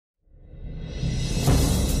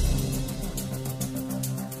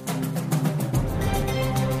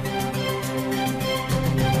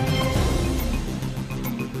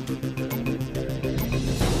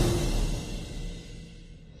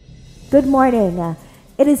Good morning.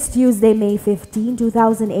 It is Tuesday, May 15,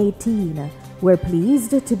 2018. We're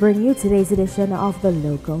pleased to bring you today's edition of the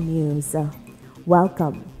local news.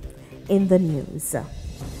 Welcome. In the news,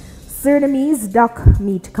 Surinamese Duck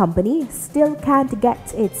Meat Company still can't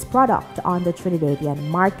get its product on the Trinidadian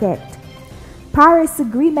market. Paris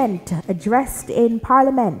Agreement addressed in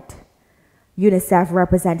Parliament. UNICEF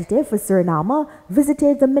representative for Suriname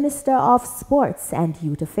visited the Minister of Sports and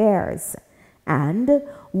Youth Affairs. And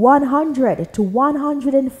 100 to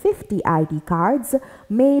 150 ID cards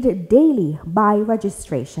made daily by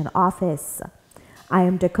registration office. I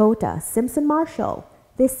am Dakota Simpson Marshall.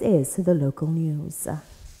 This is the local news.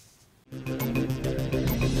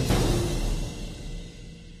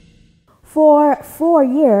 For 4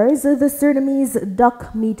 years, the Surinamese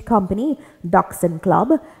Duck Meat Company, Duxon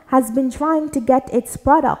Club, has been trying to get its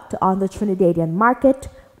product on the Trinidadian market,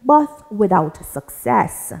 but without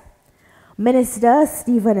success. Minister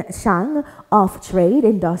Stephen Chang of Trade,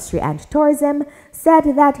 Industry and Tourism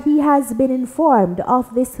said that he has been informed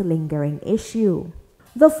of this lingering issue.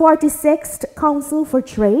 The 46th Council for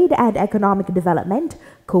Trade and Economic Development,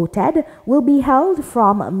 COTED, will be held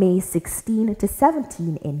from May 16 to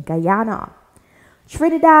 17 in Guyana.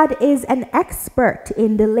 Trinidad is an expert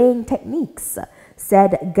in delaying techniques,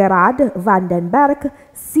 said Gerard Vandenberg,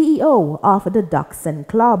 CEO of the Duxon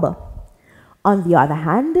Club. On the other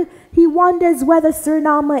hand, he wonders whether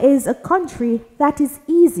Suriname is a country that is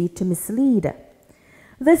easy to mislead.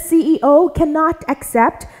 The CEO cannot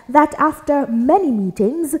accept that after many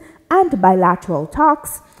meetings and bilateral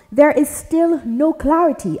talks, there is still no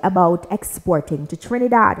clarity about exporting to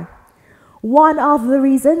Trinidad. One of the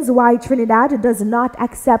reasons why Trinidad does not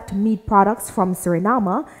accept meat products from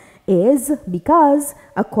Suriname is because,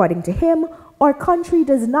 according to him, our country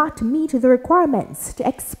does not meet the requirements to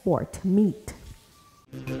export meat.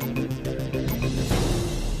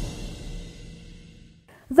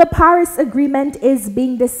 The Paris Agreement is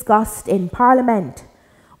being discussed in Parliament.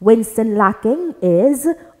 Winston Lacking is,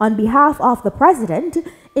 on behalf of the President,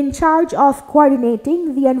 in charge of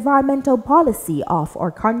coordinating the environmental policy of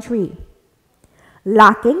our country.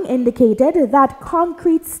 Lacking indicated that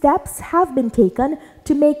concrete steps have been taken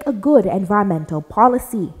to make a good environmental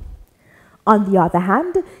policy. On the other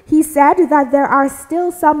hand, he said that there are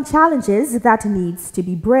still some challenges that needs to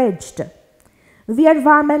be bridged. The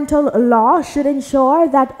environmental law should ensure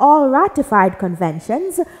that all ratified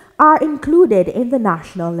conventions are included in the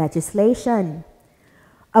national legislation.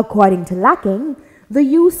 According to Lacking, the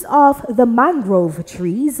use of the mangrove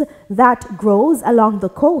trees that grows along the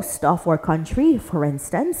coast of our country, for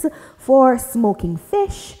instance, for smoking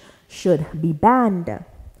fish, should be banned.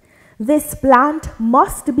 This plant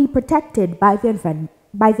must be protected by the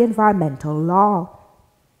environmental law.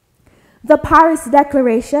 The Paris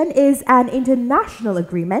Declaration is an international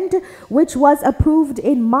agreement which was approved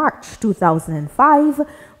in March 2005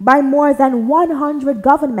 by more than 100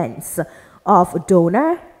 governments of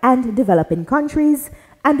donor and developing countries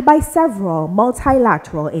and by several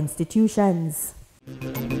multilateral institutions.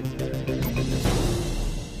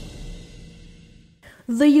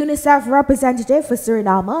 The UNICEF representative for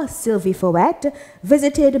Suriname, Sylvie Fouet,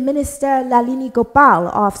 visited Minister Lalini Gopal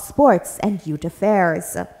of Sports and Youth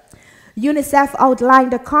Affairs. UNICEF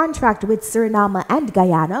outlined a contract with Suriname and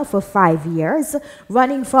Guyana for 5 years,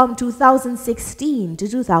 running from 2016 to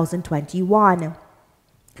 2021.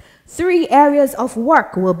 3 areas of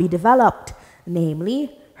work will be developed,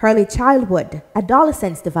 namely early childhood,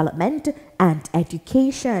 adolescence development, and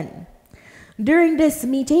education. During this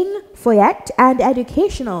meeting, Fouet and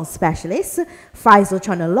educational specialist Faisal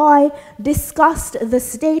Chanaloy discussed the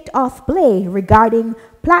state of play regarding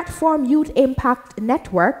Platform Youth Impact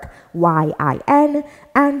Network, YIN,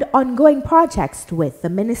 and ongoing projects with the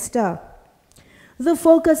minister. The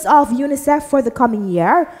focus of UNICEF for the coming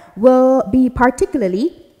year will be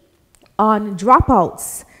particularly on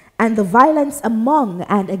dropouts and the violence among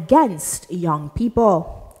and against young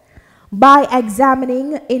people. By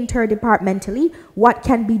examining interdepartmentally what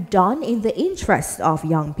can be done in the interest of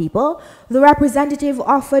young people, the representative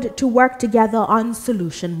offered to work together on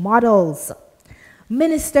solution models.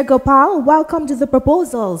 Minister Gopal welcomed the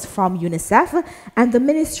proposals from UNICEF, and the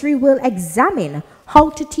ministry will examine how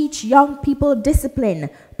to teach young people discipline,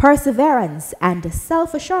 perseverance, and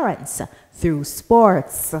self-assurance through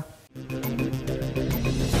sports.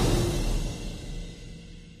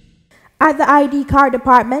 At the ID card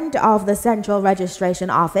department of the Central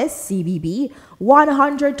Registration Office, CBB,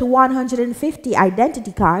 100 to 150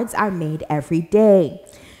 identity cards are made every day.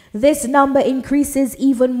 This number increases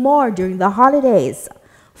even more during the holidays.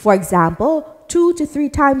 For example, 2 to 3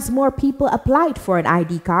 times more people applied for an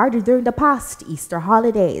ID card during the past Easter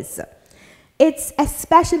holidays. It's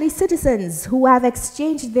especially citizens who have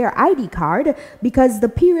exchanged their ID card because the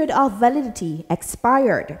period of validity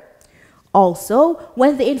expired. Also,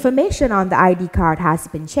 when the information on the ID card has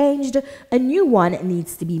been changed, a new one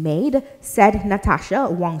needs to be made, said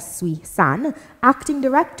Natasha Wong-Sui-San, acting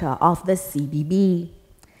director of the CBB.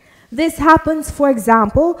 This happens, for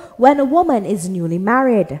example, when a woman is newly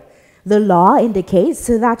married. The law indicates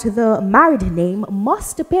that the married name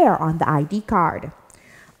must appear on the ID card.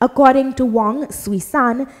 According to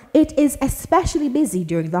Wong-Sui-San, it is especially busy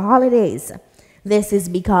during the holidays. This is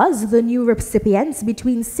because the new recipients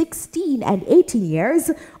between 16 and 18 years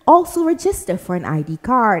also register for an ID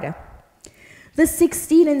card. The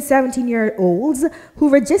 16 and 17-year-olds who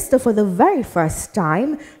register for the very first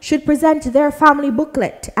time should present their family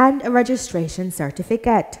booklet and a registration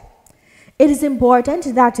certificate. It is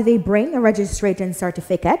important that they bring a registration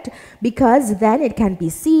certificate because then it can be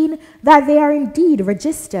seen that they are indeed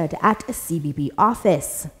registered at a CBB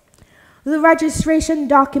office. The registration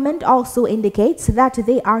document also indicates that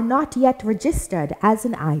they are not yet registered as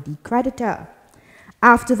an ID creditor.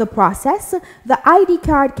 After the process, the ID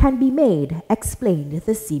card can be made, explained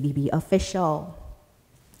the CBB official.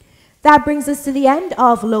 That brings us to the end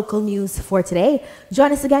of local news for today.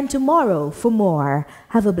 Join us again tomorrow for more.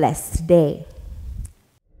 Have a blessed day.